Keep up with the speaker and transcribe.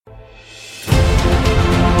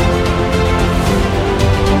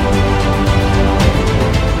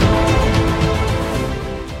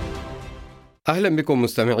أهلا بكم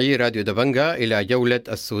مستمعي راديو دبنقا إلى جولة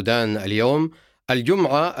السودان اليوم،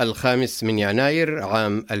 الجمعة 5 يناير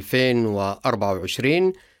عام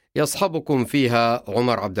 2024، يصحبكم فيها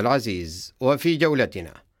عمر عبد العزيز. وفي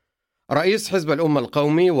جولتنا، رئيس حزب الأمة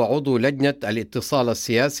القومي وعضو لجنة الاتصال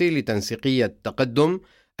السياسي لتنسيقية تقدم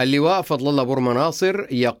اللواء فضل الله برمناصر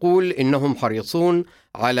يقول إنهم حريصون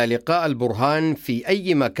على لقاء البرهان في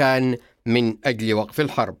أي مكان من أجل وقف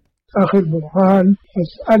الحرب. أخي البرهان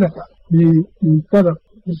أسألك بمنطلق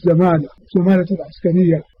الزمالة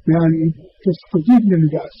العسكرية يعني تستجيب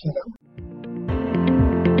لنداء السلام.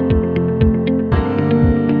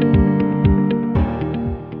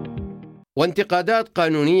 وانتقادات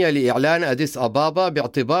قانونية لإعلان أديس أبابا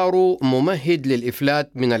باعتباره ممهد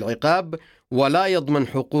للإفلات من العقاب ولا يضمن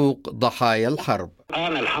حقوق ضحايا الحرب.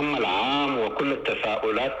 الآن الهم العام وكل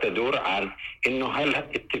التساؤلات تدور عن إنه هل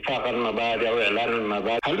اتفاق المبادئ أو إعلان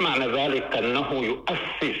المبادئ هل معنى ذلك أنه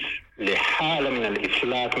يؤسس لحالة من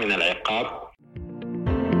الإفلات من العقاب؟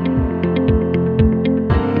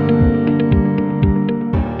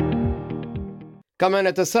 كما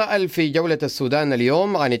نتساءل في جولة السودان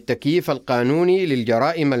اليوم عن التكييف القانوني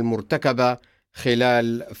للجرائم المرتكبة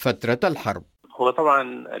خلال فترة الحرب. هو طبعا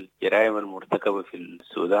الجرائم المرتكبة في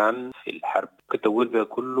السودان في الحرب كنت أقول بها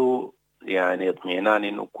كله يعني اطمئنان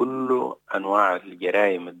إنه كل أنواع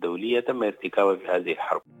الجرائم الدولية تم ارتكابها في هذه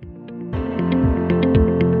الحرب.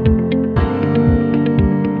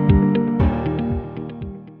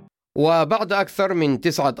 وبعد أكثر من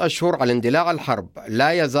 9 أشهر على اندلاع الحرب،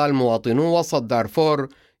 لا يزال مواطنو وسط دارفور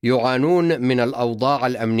يعانون من الأوضاع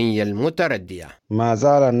الأمنية المتردية. ما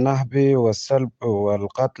زال النهب والسلب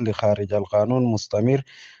والقتل خارج القانون مستمر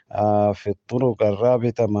في الطرق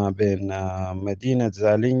الرابطة ما بين مدينة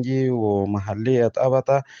زالنجي ومحلية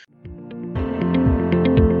أبطة.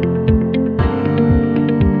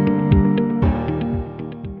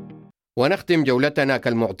 ونختم جولتنا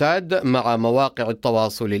كالمعتاد مع مواقع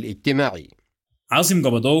التواصل الاجتماعي. عاصم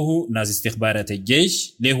قبضوه ناس استخبارات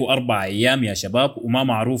الجيش له 4 أيام يا شباب وما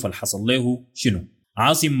معروف الحصل له شنو.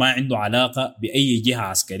 عاصم ما عنده علاقة بأي جهة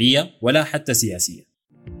عسكرية ولا حتى سياسية.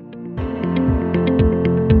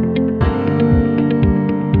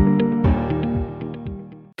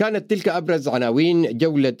 كانت تلك أبرز عناوين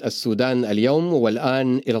جولة السودان اليوم،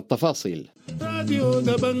 والآن إلى التفاصيل. راديو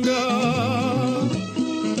دبنقا.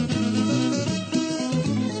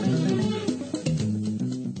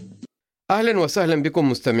 أهلا وسهلا بكم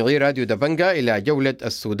مستمعي راديو دبنقا إلى جولة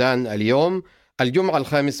السودان اليوم، الجمعة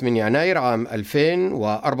 5 يناير عام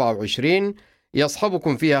 2024،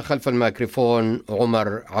 يصحبكم فيها خلف الميكروفون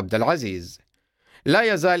عمر عبد العزيز.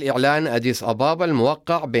 لا يزال إعلان أديس أبابا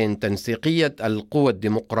الموقع بين تنسيقية القوى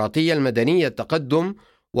الديمقراطية المدنية تقدم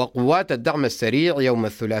وقوات الدعم السريع يوم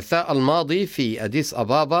الثلاثاء الماضي في أديس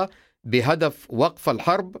أبابا بهدف وقف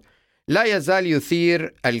الحرب، لا يزال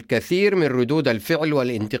يثير الكثير من ردود الفعل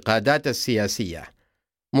والانتقادات السياسية.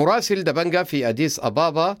 مراسل دبنقا في أديس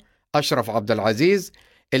أبابا أشرف عبد العزيز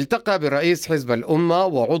التقى برئيس حزب الأمة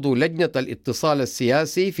وعضو لجنة الاتصال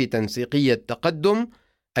السياسي في تنسيقية تقدم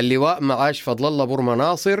اللواء معاش فضل الله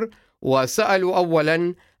برمناصر، وسألوا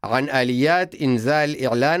أولا عن آليات إنزال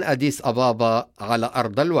إعلان أديس أبابا على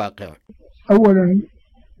أرض الواقع. أولا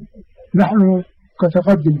نحن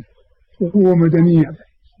كتقدم وقوة مدنية،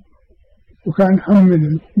 وكان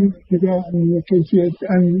حمل ابتداء كيفية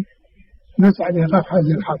أن نسعى لإيقاف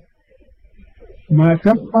هذه الحرب. ما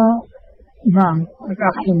تبقى مع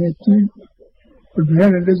الأخ حميدتي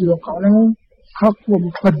البيان الذي وقعناه خطوة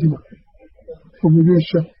مقدمة، وبدون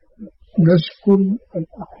شك نشكر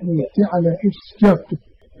الأخ حميدتي على استجابته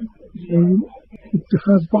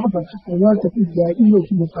اتخاذ بعض الخطوات الإجبارية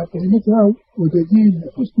في مقاطعتها ودليل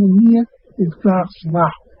حسن النية إلقاء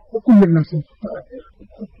سلاح وكل الناس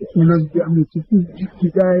ونجد أن تكون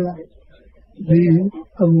بداية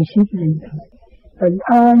للوصول للنهاية.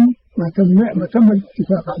 الآن ما تم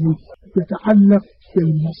الاتفاق عليه يتعلق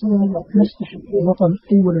بمصلحة الوطن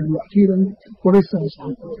أولا وأخيرا وليس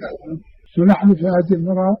مصلحة الوطن. ونحن في هذه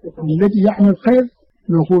المرة الذي يعمل خير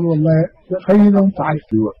نقول والله خيرا فعل.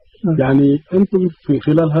 يعني أنتم في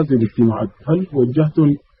خلال هذه الاجتماعات هل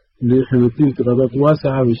وجهتم لحميدتي انتقادات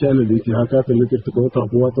واسعة بشأن الانتهاكات التي ارتكبتها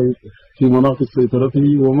قواته في مناطق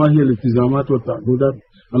سيطرته، وما هي الالتزامات والتعهدات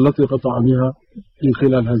التي قطع بها من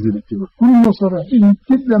خلال هذه الاجتماع؟ كنا صريحين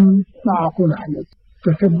جدا مع أخونا حميد،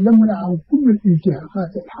 تكلمنا عن كل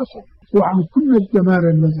الانتهاكات اللي حصلت وعن كل الدمار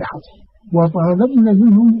الذي حصل، وطالبنا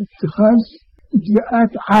منهم اتخاذ إجراءات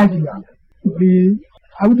عاجلة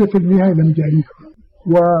بعودة المياه إلى مجاريها.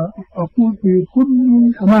 وأقول بكل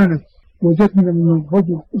أمانة وجدنا من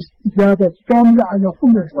الرجل استجابة كاملة على كل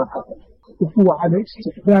الشرطة، وهو على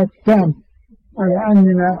استعداد تام على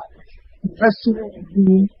أننا يؤثر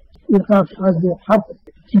في إيقاف هذه الحرب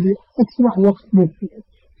في أسرع وقت ممكن،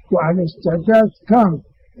 وعلى استعداد كامل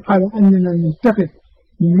على أننا ننتقل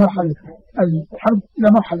من مرحلة الحرب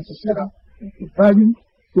إلى مرحلة السلام. هذه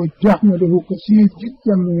وجهنا له كثير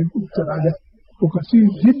جدا من الانتقادات وكثير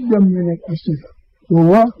جدا من الأسئلة،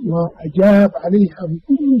 وأجاب عليها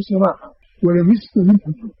بكل صراحة ولم يسمع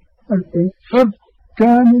منه. الحرب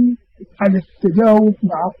كامل على التجاوب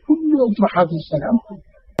مع كل أطروحات السلام.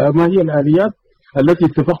 ما هي الآليات التي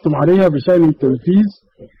اتفقتم عليها بشأن تنفيذ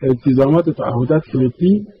التزامات وتعهدات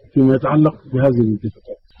فلسطين فيما يتعلق بهذه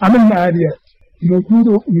الاتفاقات؟ عملنا آليات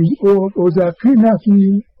موجودة وذاكرنا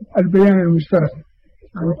في البيان المشترك.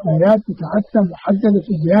 الآليات بتاعتنا محددة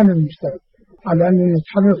في البيان المشترك على أن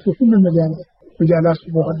نتحرك في كل المجالات، مجالات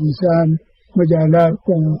حقوق الإنسان، مجالات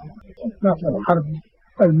الحرب،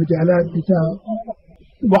 المجالات بتاع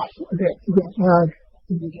وقف الاعتداءات،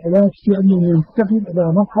 المجالات في أن ننتقل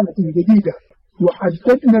إلى مرحلة جديدة.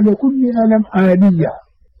 وحددنا لكل ألم آلية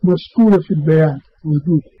مذكورة في البيان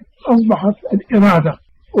موجود. أصبحت الإرادة،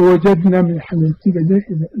 ووجدنا من حملتي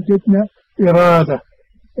وجدنا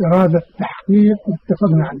إرادة تحقيق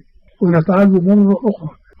اتفقنا عليه، ونطالب مرة أخرى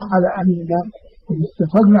على أننا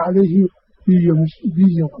اتفقنا عليه في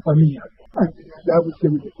وطنية لا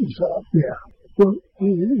بد من الإنشاء بها،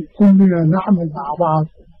 وكلنا نعمل مع بعض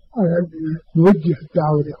على نوجه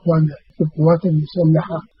الدعوة لإخواننا في القوات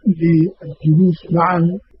المسلحة للجلوس معا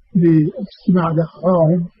للاستماع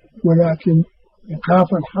لآرائهم، ولكن إيقاف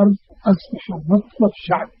الحرب أصبح مطلب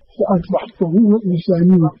شعبي وأصبح ضرورة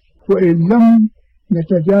إنسانية، وإن لم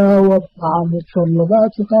نتجاوب مع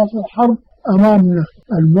متطلبات إيقاف الحرب أمامنا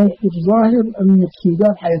الموقف ظاهر أن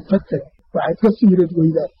السودان حيتفتت وحيتقسم إلى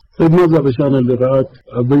دويلات. طيب ماذا بشأن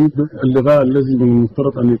اللقاء الذي من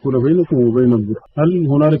المفترض أن يكون بينكم وبين البرهان؟ هل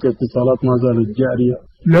هنالك اتصالات ما زالت جارية؟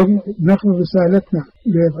 لو نقل رسالتنا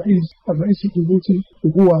للرئيس الجيبوتي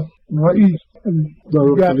وهو رئيس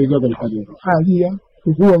الرقابة الحالية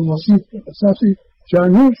وهو الوسيط الأساسي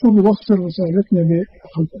كان يوصل رسالتنا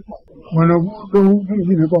لخلق ونقول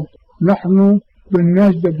له نحن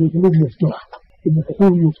بالنجدة بقلوب مفتوحة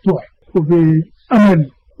وبقلوب مفتوح وبأمل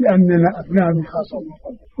لأننا أبناء من خاصة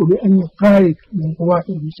وبأن قائد من القوات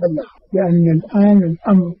المسلحة، لأن الآن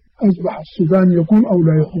الأمر أصبح السودان يكون أو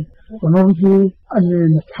لا يكون، ونرجو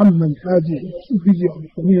أن نتحمل هذه المسؤولية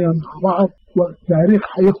الوطنية مع بعض، والتاريخ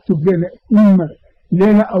حيكتب لنا إما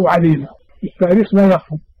لنا أو علينا. التاريخ لا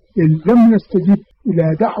يخفى. إن لم نستجيب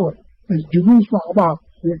إلى دعوة الجلوس مع بعض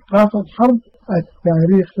لإيقاف الحرب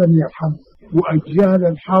التاريخ لن يرحم، وأجيال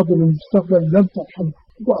الحاضر والمستقبل لن ترحم.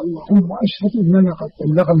 واللهم أشهد أننا قد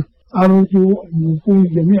بلغنا. أرجو أن نكون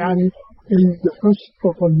جميعا عند حسن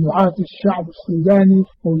تطلعات الشعب السوداني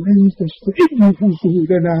والذي تستعد نفوسه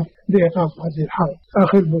لنا لإيقاف هذه الحرب.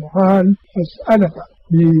 آخر برهان أسألك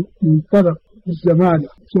بمنطلق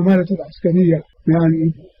الزمالة العسكرية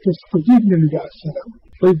بأن تستجيب لنداء السلام.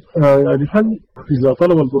 طيب يعني هل إذا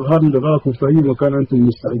طلب البرهان لغاكم في أي مكان أنتم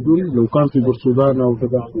مستعدون؟ لو كان في برسودان أو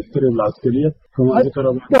كذا الكريم العسكرية كما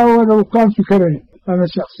ذكر حتى ولو كان في كريم، أنا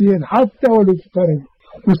شخصيا حتى ولو في كريم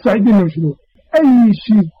مستعدين للشروط. أي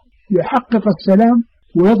شيء يحقق السلام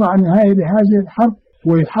ويضع نهاية لهذه الحرب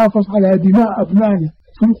ويحافظ على دماء أبنائنا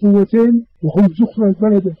في القوتين وهم زخرة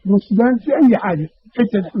البلد في السودان في أي حاجة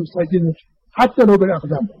حتى نحن مستعدين حتى لو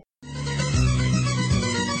بالأقدام.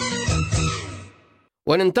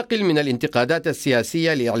 وننتقل من الانتقادات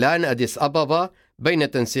السياسية لإعلان أديس أبابا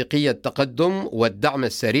بين تنسيقية التقدم والدعم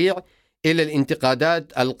السريع إلى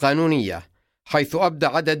الانتقادات القانونية، حيث أبدى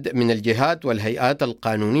عدد من الجهات والهيئات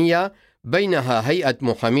القانونية بينها هيئة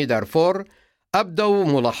محامي دارفور أبدوا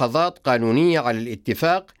ملاحظات قانونية على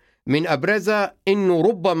الاتفاق، من أبرزها أنه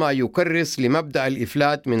ربما يكرس لمبدأ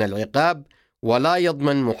الإفلات من العقاب ولا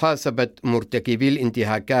يضمن محاسبة مرتكبي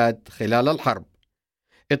الانتهاكات خلال الحرب.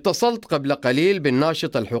 اتصلت قبل قليل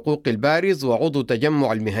بالناشط الحقوقي البارز وعضو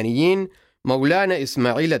تجمع المهنيين مولانا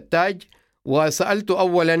إسماعيل التاج، وسألت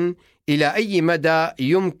أولا إلى أي مدى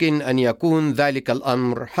يمكن أن يكون ذلك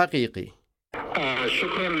الأمر حقيقي.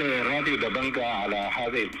 شكرا لراديو دبنقا على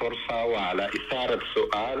هذه الفرصة وعلى إثارة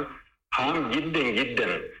سؤال هام جدا جدا،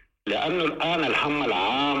 لأنه الآن الهم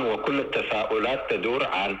العام وكل التساؤلات تدور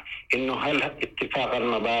عن إنه هل اتفاق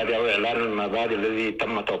المبادئ أو إعلان المبادئ الذي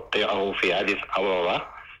تم توقيعه في أديس أبابا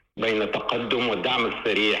بين التقدم والدعم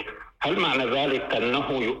السريع، هل معنى ذلك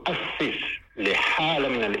أنه يؤسس لحالة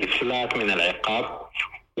من الإفلات من العقاب؟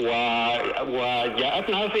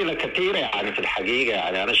 وجاءتنا أسئلة كثيرة يعني في الحقيقة،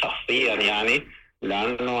 يعني أنا شخصيا يعني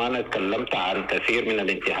لأنه أنا تكلمت عن كثير من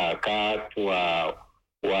الانتهاكات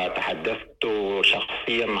وتحدثت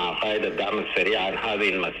شخصيا مع قائد الدعم السريع عن هذه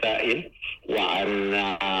المسائل، وعن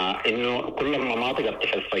إنه كل المناطق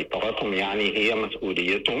تحت سيطرتهم يعني هي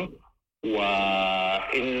مسؤوليتهم،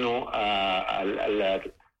 وإنه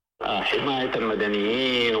حماية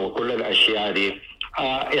المدنيين وكل الأشياء دي.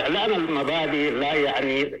 إعلان المبادئ لا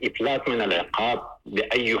يعني إفلات من العقاب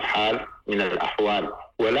بأي حال من الأحوال،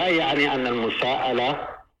 ولا يعني أن المساءلة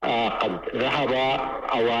قد ذهب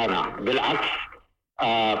أوانه. بالعكس،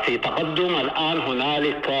 في تقدم الآن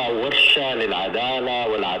هنالك ورشة للعدالة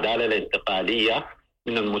والعدالة الانتقالية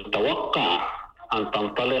من المتوقع أن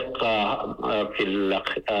تنطلق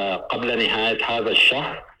قبل نهاية هذا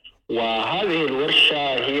الشهر، وهذه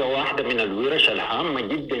الورشة هي واحدة من الورش الهامة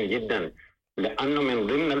جدا جدا، لأنه من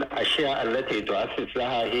ضمن الأشياء التي تؤسس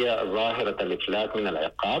لها هي ظاهرة الإفلات من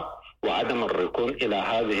العقاب وعدم الركون إلى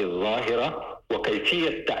هذه الظاهرة،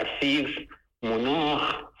 وكيفية تأسيس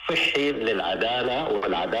مناخ صحي للعدالة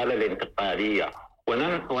والعدالة الانتقالية.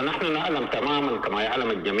 ونحن نعلم تماما كما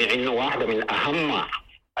يعلم الجميع أنه واحدة من أهم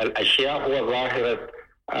الأشياء هو ظاهرة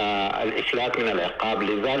الإفلات من العقاب.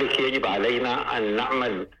 لذلك يجب علينا أن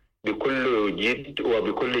نعمل بكل جد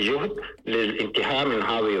وبكل جهد للانتهاء من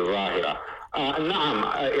هذه الظاهرة. نعم،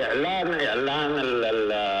 إعلان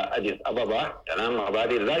أديس أبابا، إعلان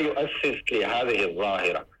المبادئ لا يؤسس لهذه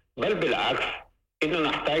الظاهرة، بل بالعكس، إنه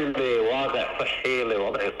نحتاج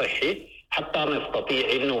لوضع صحي حتى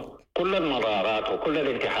نستطيع إنه كل المرارات وكل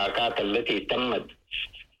الانتهاكات التي تمت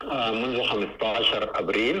منذ 15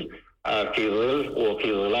 أبريل في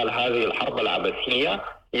ظلال هذه الحرب العبثية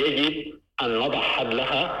يجب أن نضع حد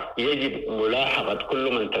لها. يجب ملاحقة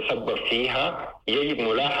كل من تسبب فيها، يجب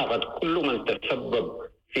ملاحقة كل من تسبب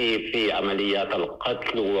في عمليات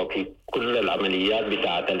القتل وفي كل العمليات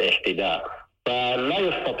بتاعة الاعتداء. فلا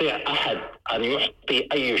يستطيع أحد أن يحطي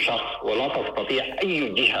أي شخص، ولا تستطيع أي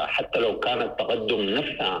جهة حتى لو كان التقدم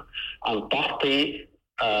نفسها أن تعطي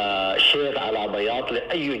شيء على بياض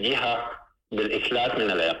لأي جهة بالإفلات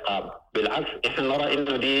من العقاب. بالعكس، إحنا نرى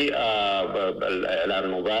إنه دي الإعلان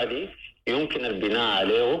المبادئ يمكن البناء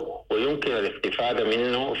عليه ويمكن الاستفادة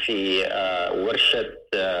منه في ورشة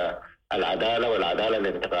العدالة والعدالة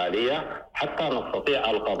الانتقالية حتى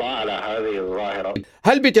نستطيع القضاء على هذه الظاهرة.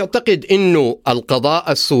 هل بتعتقد إنه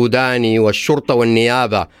القضاء السوداني والشرطة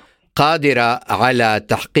والنيابة قادرة على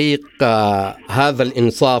تحقيق هذا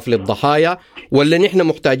الإنصاف للضحايا، ولا نحن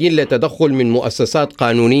محتاجين لتدخل من مؤسسات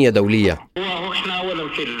قانونية دولية؟ إحنا أولا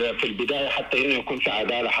في البداية حتى إنه يكون في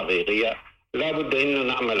عدالة حقيقية لا بد إنه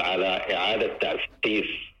نعمل على إعادة تأسيس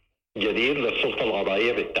جديد للسلطة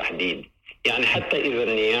القضائية بالتحديد. يعني حتى إذا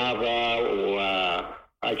النيابة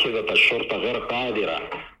وأجهزة الشرطة غير قادرة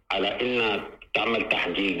على أنها تعمل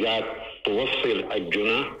تحقيقات توصل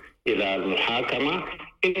الجناح إلى المحاكمة،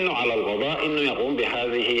 إنه على القضاء إنه يقوم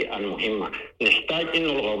بهذه المهمة. نحتاج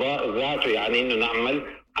إنه القضاء ذاته يعني إنه نعمل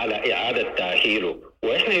على إعادة تأهيله.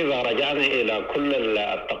 وإحنا إذا رجعنا إلى كل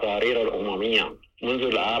التقارير الأممية منذ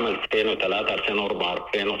العام 2003 2004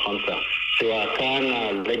 2005، سواء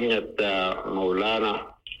كان لجنة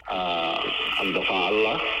مولانا الدفاع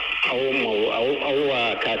الله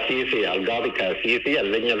أو كاسيسي القاضي كاسيسي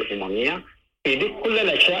اللجنة الأممية، في دي كل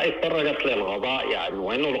الأشياء اتطرقت للقضاء. يعني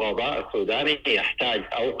وإنه القضاء السوداني يحتاج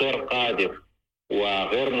أو غير قادر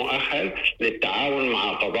وغير مؤهل للتعاون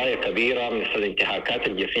مع قضايا كبيرة مثل الانتهاكات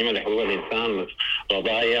الجسيمة لحقوق الإنسان، مثل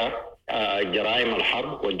قضايا جرائم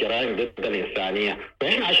الحرب والجرائم ضد الإنسانية.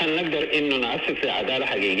 فإحنا عشان نقدر إنه نأسس عدالة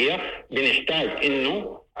حقيقية بنحتاج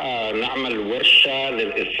إنه نعمل ورشة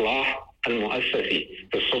للإصلاح المؤسسي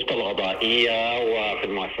في السلطة القضائية وفي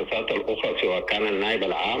المؤسسات الأخرى سواء كان النائب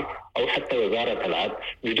العام أو حتى وزارة العدل.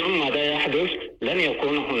 بدون ما ده يحدث لن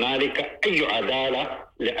يكون هنالك أي عدالة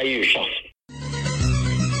لأي شخص.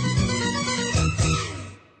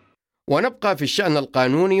 ونبقى في الشأن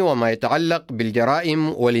القانوني وما يتعلق بالجرائم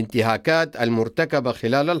والانتهاكات المرتكبة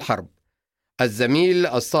خلال الحرب. الزميل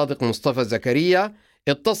الصادق مصطفى زكريا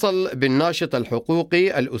اتصل بالناشط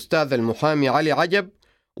الحقوقي الأستاذ المحامي علي عجب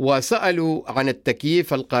وسألوا عن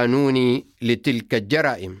التكييف القانوني لتلك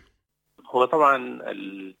الجرائم. هو طبعا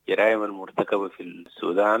الجرائم المرتكبة في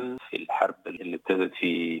السودان في الحرب اللي ابتدت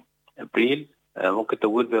في أبريل ممكن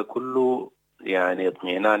تقول بها كله يعني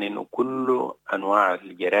اطمئنان إنه كل أنواع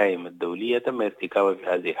الجرائم الدولية تم ارتكابها في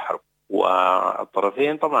هذه الحرب.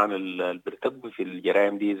 والطرفين طبعا اللي بيرتكبوا في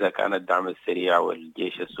الجرائم دي إذا كان الدعم السريع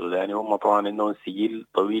والجيش السوداني هم طبعا إنهم سجل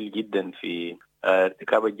طويل جدا في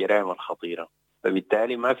ارتكاب الجرائم الخطيرة،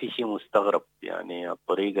 فبالتالي ما في شيء مستغرب. يعني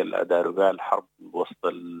الطريقة اللي أداروا بها الحرب وسط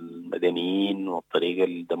المدنيين، والطريقة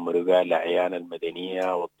اللي دمروا بها الأعيان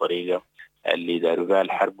المدنية، والطريقة اللي داروا بها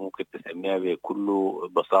الحرب ممكن تسميها بكل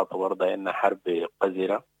بساطة برضه إنها حرب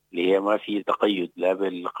قذرة اللي هي ما في تقيد لا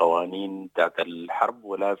بالقوانين بتاعت الحرب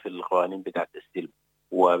ولا في القوانين بتاعت السلم،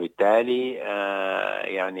 وبالتالي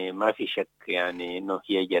يعني ما في شك يعني إنه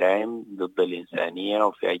هي جرائم ضد الإنسانية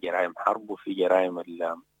وفيها جرائم حرب وفي جرائم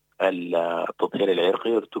التطهير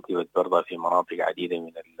العرقي ارتكبت برضه في مناطق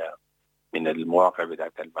عديدة من المواقع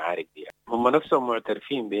بتاعت المعارك دي. هم نفسهم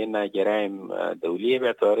معترفين بأنها جرائم دولية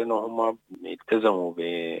باعتبار أنه هم التزموا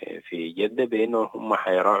في جدة بأنه هم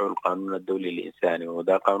حيراعوا القانون الدولي الإنساني،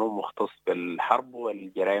 وده قانون مختص بالحرب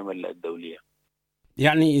والجرائم الدولية.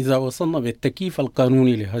 يعني إذا وصلنا بالتكييف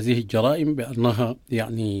القانوني لهذه الجرائم بأنها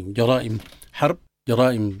يعني جرائم حرب،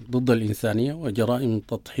 جرائم ضد الإنسانية، وجرائم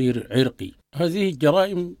تطهير عرقي، هذه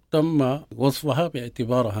الجرائم تم وصفها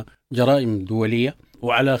باعتبارها جرائم دولية،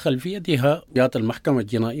 وعلى خلفيتها جاءت المحكمة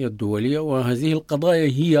الجنائية الدولية، وهذه القضايا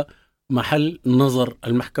هي محل نظر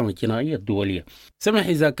المحكمة الجنائية الدولية. سمح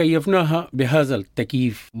إذا كيفناها بهذا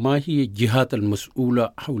التكييف، ما هي الجهات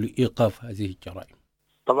المسؤولة حول إيقاف هذه الجرائم؟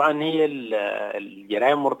 طبعا هي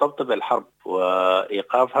الجرائم مرتبطة بالحرب،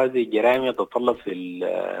 وإيقاف هذه الجرائم يتطلب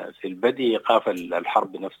في البدء إيقاف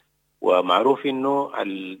الحرب نفسها. ومعروف إنه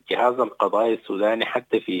الجهاز القضائي السوداني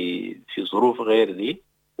حتى في ظروف غير دي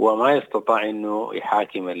وما يستطيع إنه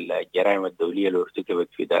يحاكم الجرائم الدولية اللي ارتكبت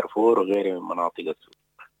في دارفور وغيرها من مناطق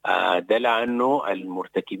السودان. دل أنه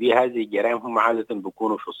المرتكبي هذه الجرائم هم عادة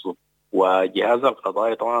بيكونوا في السلطة، وجهاز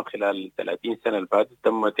القضائي طبعا خلال 30 سنة اللي فاتت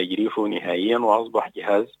تم تجريفه نهائيا وأصبح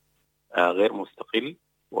جهاز غير مستقل،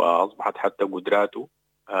 وأصبحت حتى قدراته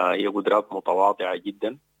هي قدرات متواضعة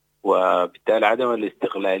جدا، وبالتالي عدم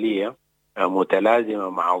الاستقلالية متلازمة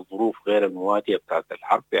مع الظروف غير المواتية بتاعت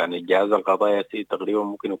الحرب. يعني الجهاز القضائي تقريبا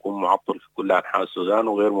ممكن يكون معطل في كل أنحاء السودان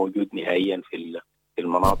وغير موجود نهائيا في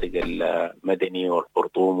المناطق المدني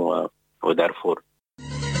والخرطوم ودارفور.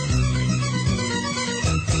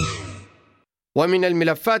 ومن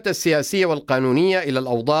الملفات السياسية والقانونية إلى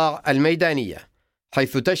الأوضاع الميدانية،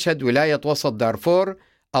 حيث تشهد ولاية وسط دارفور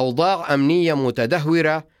أوضاع أمنية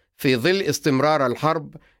متدهورة في ظل استمرار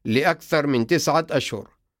الحرب لأكثر من 9 أشهر.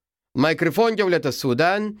 ميكروفون جولة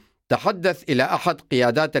السودان تحدث إلى أحد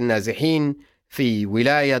قيادات النازحين في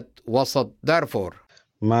ولاية وسط دارفور.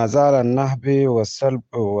 ما زال النهب والسلب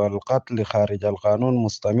والقتل خارج القانون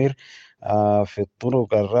مستمر في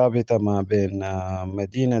الطرق الرابطة ما بين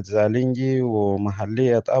مدينة زالينجي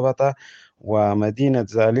ومحلية أبطة ومدينة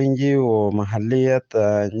زالينجي ومحلية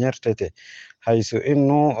نيرتتي، حيث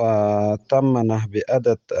أنه تم نهب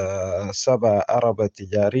عدد 7 عربة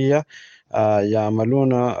تجارية يعملون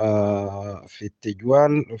في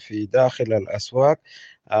التجوال في داخل الأسواق،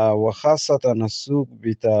 وخاصة السوق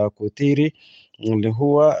بتاع كوتيري اللي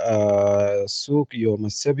هو سوق يوم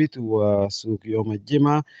السبت وسوق يوم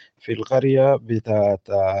الجمعة في القرية بتاعت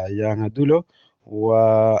يانغدولو،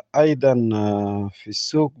 وأيضا في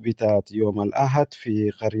السوق بتاعت يوم الأحد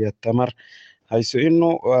في قرية تمر، حيث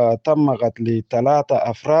أنه تم قتل 3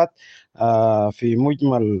 أفراد في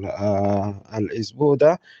مجمل الأسبوع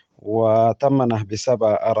ده، وتم نهب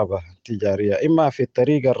 7 عربة تجارية. إما في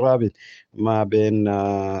الطريق الرابط ما بين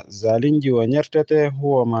زالينجي ونيرتتي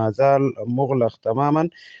هو ما زال مغلق تماما،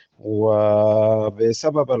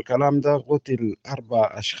 وبسبب الكلام ده قتل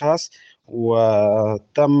 4 أشخاص،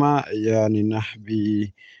 وتم يعني نهب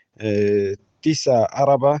 9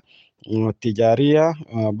 عربة تجارية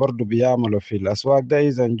برضو بيعملوا في الأسواق ده.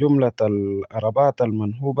 إذا جملة العربات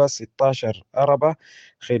المنهوبة 16 عربة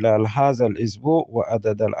خلال هذا الأسبوع،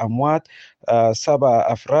 وعدد الأموات 7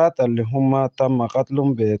 أفراد اللي هم تم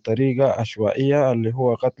قتلهم بطريقة عشوائية اللي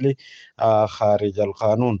هو قتل خارج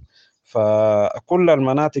القانون. فكل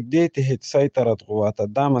المناطق دي تحت سيطرة قوات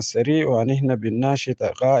الدعم السريع، ونحن بنناشد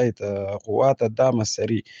قائد قوات الدعم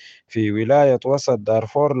السريع في ولاية وسط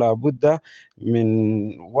دارفور لابد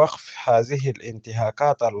من وقف هذه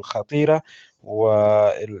الانتهاكات الخطيرة،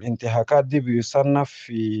 والانتهاكات دي بيصنف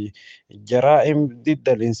في جرائم ضد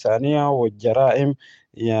الإنسانية والجرائم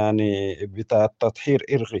يعني بتاع التطهير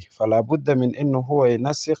إرغي، فلا بد من إنه هو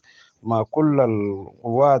ينسق مع كل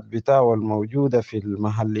القوات بتاعه الموجودة في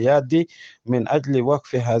المحليات دي من أجل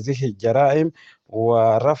وقف هذه الجرائم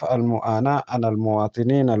ورفع المعاناة عن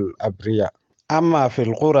المواطنين الأبرياء. أما في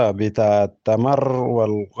القرى بتاعت تمر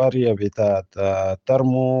والقرية بتاعت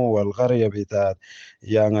ترمو والقرية بتاعت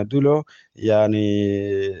يانغدولو، يعني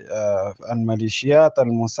الميليشيات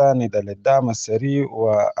المساندة للدعم السريع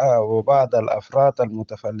وبعض الأفراد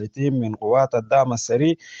المتفلتين من قوات الدعم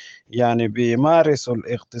السريع يعني بيمارسوا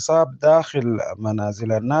الاغتصاب داخل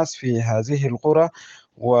منازل الناس في هذه القرى،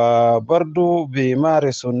 وبرضو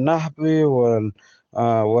بيمارسوا النهب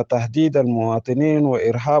وتهديد المواطنين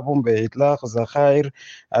وإرهابهم بإطلاق ذخائر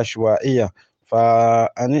عشوائية.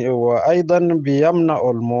 وأيضا بيمنع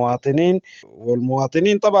المواطنين،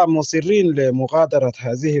 والمواطنين طبعا مصرين لمغادرة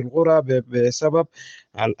هذه القرى بسبب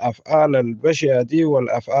الأفعال البشعة دي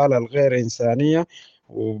والأفعال الغير إنسانية،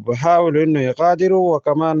 وبحاولوا إنه يغادروا.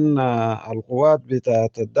 وكمان القوات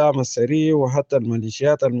بتاعت الدعم السريع وحتى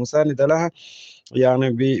الميليشيات المساندة لها يعني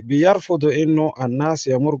بيرفضوا إنه الناس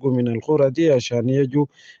يمرقوا من القرى دي عشان يجوا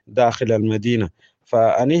داخل المدينة.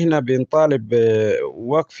 فأنهنا بنطالب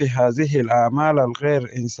بوقف هذه الأعمال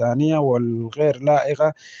الغير إنسانية والغير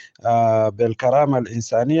لائقة بالكرامة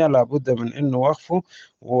الإنسانية، لابد من إنه وقفه.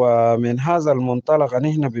 ومن هذا المنطلق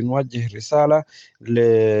نحن بنوجه رسالة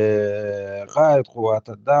لقائد قوات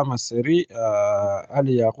الدعم السريع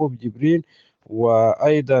علي يعقوب جبرين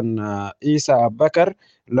وأيضا عيسى أبو بكر،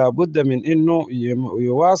 لابد من إنه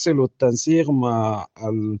يواصلوا التنسيق مع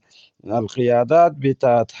القيادات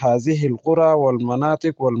بتاعت هذه القرى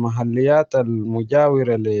والمناطق والمحليات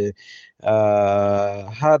المجاورة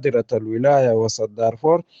لحاضرة الولاية وسط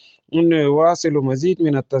دارفور، إنه يواصلوا مزيد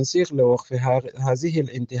من التنسيق لوقف هذه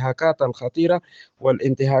الانتهاكات الخطيرة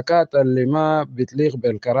والانتهاكات اللي ما بتليق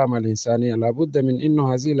بالكرامة الإنسانية. لابد من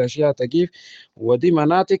إنه هذه الأشياء تقيف، ودي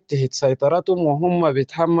مناطق تحت سيطرتهم وهم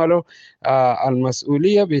بيتحملوا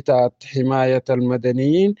المسؤولية بتاعت حماية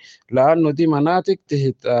المدنيين، لأنه دي مناطق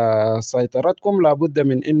تحت سيطرتكم. لابد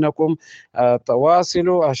من إنكم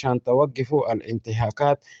تواصلوا عشان توقفوا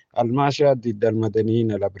الانتهاكات الماشية ضد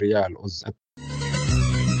المدنيين الأبرياء العزل.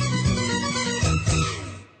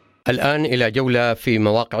 الآن إلى جولة في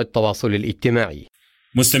مواقع التواصل الاجتماعي.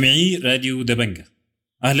 مستمعي راديو دبنقا،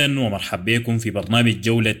 أهلا ومرحبا بكم في برنامج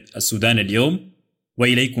جولة السودان اليوم،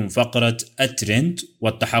 وإليكم فقرة الترند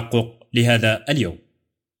والتحقق لهذا اليوم.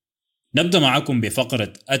 نبدأ معكم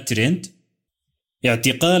بفقرة الترند.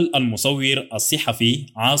 اعتقال المصور الصحفي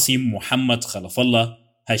عاصم محمد خلف الله،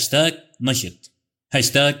 هاشتاج نشط،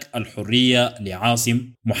 هاشتاج الحرية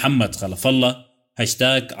لعاصم محمد خلف الله،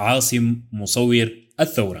 هاشتاج عاصم مصور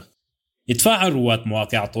الثورة. يتفاعل رواد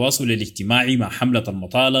مواقع التواصل الاجتماعي مع حملة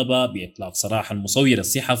المطالبة بإطلاق سراح المصور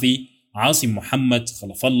الصحفي عاصم محمد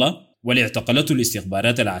خلف الله، واعتقلته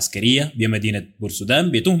الاستخبارات العسكرية بمدينة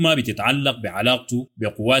بورسودان بتهمة بتتعلق بعلاقته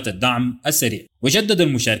بقوات الدعم السريع. وجدد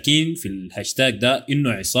المشاركين في الهاشتاج ده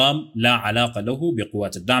إنه عصام لا علاقة له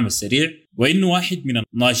بقوات الدعم السريع، وإنه واحد من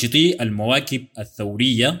ناشطي المواكب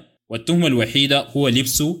الثورية، والتهمة الوحيدة هو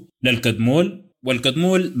لبسه للكدمول،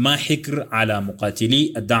 والكدمول ما حكر على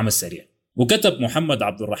مقاتلي الدعم السريع. وكتب محمد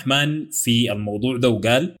عبد الرحمن في الموضوع ده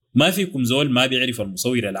وقال: ما فيكم زول ما بيعرف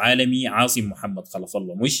المصور العالمي عاصم محمد خلف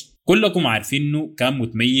الله، مش كلكم عارفينه كان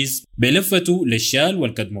متميز بلفته للشال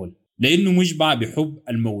والكدمول، لأنه مشبع بحب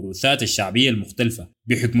الموروثات الشعبية المختلفة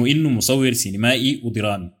بحكم إنه مصور سينمائي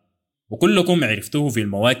ودرامي، وكلكم عرفتوه في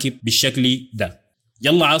المواكب بالشكل ده.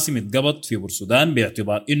 يلا عاصم اتقبض في بورسودان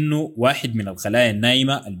باعتبار إنه واحد من الخلايا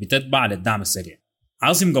النايمة اللي بتتبع للدعم السريع.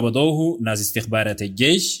 عاصم قبضوه ناس استخبارات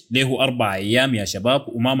الجيش، له 4 أيام يا شباب،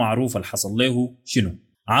 وما معروف الحصل له شنو.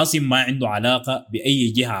 عاصم ما عنده علاقة بأي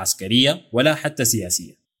جهة عسكرية ولا حتى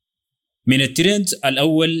سياسية. من الترند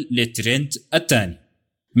الأول للترند الثاني.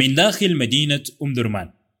 من داخل مدينة درمان،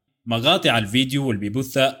 مقاطع الفيديو واللي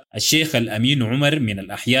بيبثها الشيخ الأمين عمر من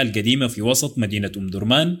الأحياء القديمة في وسط مدينة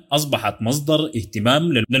درمان أصبحت مصدر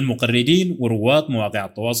اهتمام للمقررين ورواد مواقع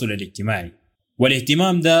التواصل الاجتماعي.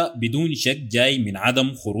 والاهتمام ده بدون شك جاي من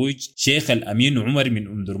عدم خروج شيخ الأمين عمر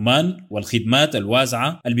من درمان والخدمات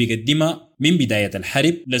الواسعة اللي بيقدمها من بداية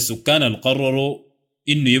الحرب للسكان اللي قرروا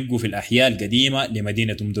إنه يبقوا في الأحياء القديمة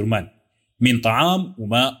لمدينة درمان، من طعام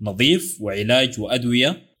وماء نظيف وعلاج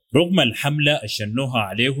وأدوية، رغم الحملة الشنوها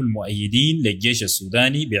عليه المؤيدين للجيش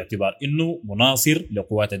السوداني باعتبار إنه مناصر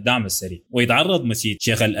لقوات الدعم السريع. ويتعرض مسيد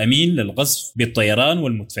شيخ الأمين للقصف بالطيران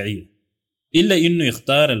والمدفعية، إلا إنه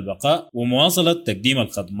يختار البقاء ومواصلة تقديم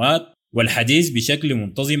الخدمات والحديث بشكل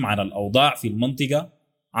منتظم عن الأوضاع في المنطقة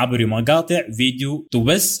عبر مقاطع فيديو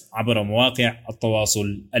تبث عبر مواقع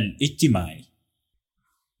التواصل الاجتماعي.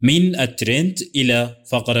 من الترند إلى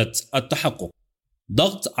فقرة التحقق.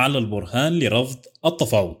 ضغط على البرهان لرفض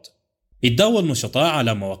التفاوض. اتداول النشطاء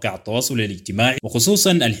على مواقع التواصل الاجتماعي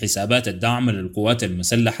وخصوصا الحسابات الداعمة للقوات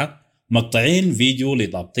المسلحة مقطعين فيديو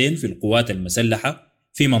لضابطين في القوات المسلحة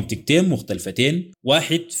في منطقتين مختلفتين،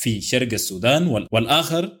 واحد في شرق السودان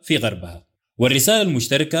والآخر في غربها. والرسالة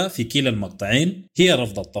المشتركة في كلا المقطعين هي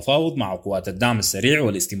رفض التفاوض مع قوات الدعم السريع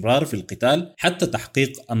والاستمرار في القتال حتى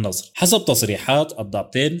تحقيق النصر، حسب تصريحات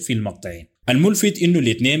الضابطين في المقطعين. الملفت إنه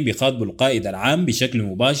الاثنين بيخاطبوا القائد العام بشكل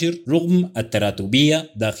مباشر رغم التراتبية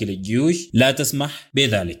داخل الجيوش لا تسمح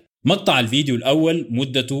بذلك. مقطع الفيديو الأول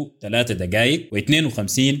مدته 3 دقائق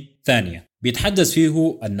و52 ثانية بيتحدث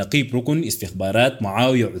فيه النقيب ركن استخبارات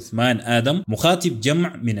معاوية عثمان آدم مخاطب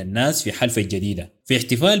جمع من الناس في حلفة جديدة في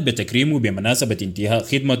احتفال بتكريمه بمناسبة انتهاء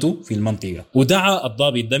خدمته في المنطقة. ودعا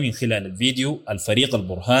الضابط ده من خلال الفيديو الفريق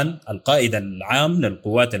البرهان القائد العام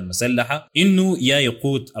للقوات المسلحة إنه يا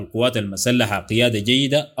يقود القوات المسلحة قيادة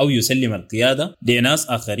جيدة أو يسلم القيادة لناس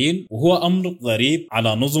آخرين، وهو أمر غريب على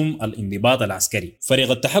نظم الانضباط العسكري.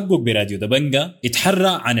 فريق التحقق براديو دبنقا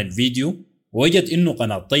اتحرى عن الفيديو ووجد إنه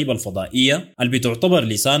قناة طيبة الفضائية اللي بتعتبر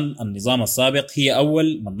لسان النظام السابق هي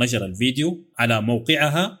أول من نشر الفيديو على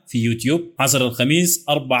موقعها في يوتيوب عصر الخميس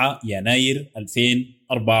 4 يناير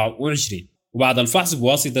 2024. وبعد الفحص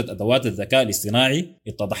بواسطة أدوات الذكاء الاصطناعي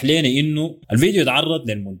اتضح لنا إنه الفيديو تعرض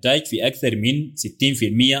للمونتاج في أكثر من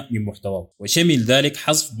 60% من محتواه، وشمل ذلك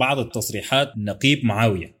حذف بعض التصريحات النقيب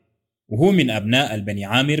معاوية وهو من أبناء البني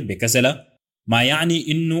عامر بكسلة، ما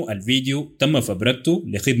يعني إنه الفيديو تم فبركته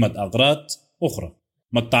لخدمة أغراض أخرى.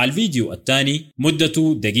 مقطع الفيديو الثاني مدته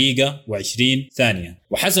 1 دقيقة و20 ثانية،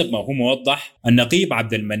 وحسب ما هو موضح النقيب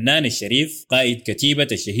عبد المنان الشريف قائد كتيبة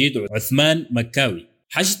الشهيد عثمان مكاوي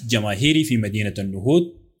حشد جماهيري في مدينة النهود،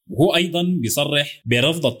 وهو أيضا بيصرح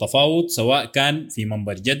برفض التفاوض سواء كان في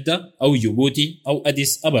منبر جدة أو جيبوتي أو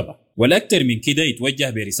أديس أبابا. والأكثر من كده يتوجه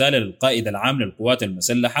برسالة للقائد العام للقوات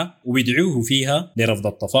المسلحة وبيدعوه فيها لرفض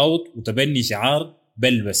التفاوض وتبني شعار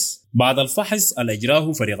بل بس. بعد الفحص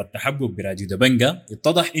الأجراه فريق التحقق براديو دبنقا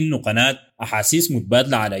اتضح إنه قناة أحاسيس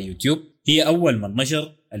متبادلة على يوتيوب هي أول من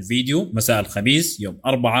نشر الفيديو مساء الخميس يوم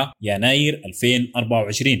 4 يناير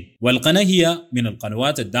 2024، والقناة هي من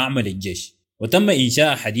القنوات الداعمة للجيش وتم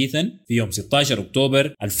إنشاء حديثا في يوم 16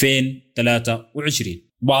 أكتوبر 2023.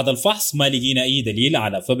 بعد الفحص ما لقينا أي دليل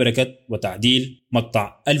على فبركة وتعديل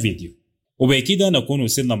مقطع الفيديو. وبكده نكون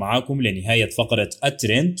وصلنا معاكم لنهاية فقرة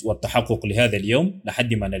الترند والتحقق لهذا اليوم،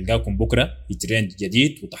 لحد ما نلقاكم بكرة في ترند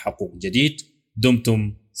جديد وتحقق جديد.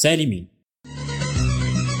 دمتم سالمين.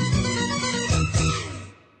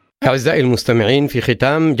 أعزائي المستمعين، في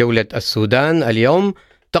ختام جولة السودان اليوم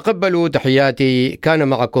تقبلوا تحياتي، كان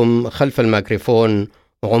معكم خلف الميكروفون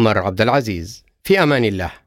عمر عبد العزيز. في أمان الله.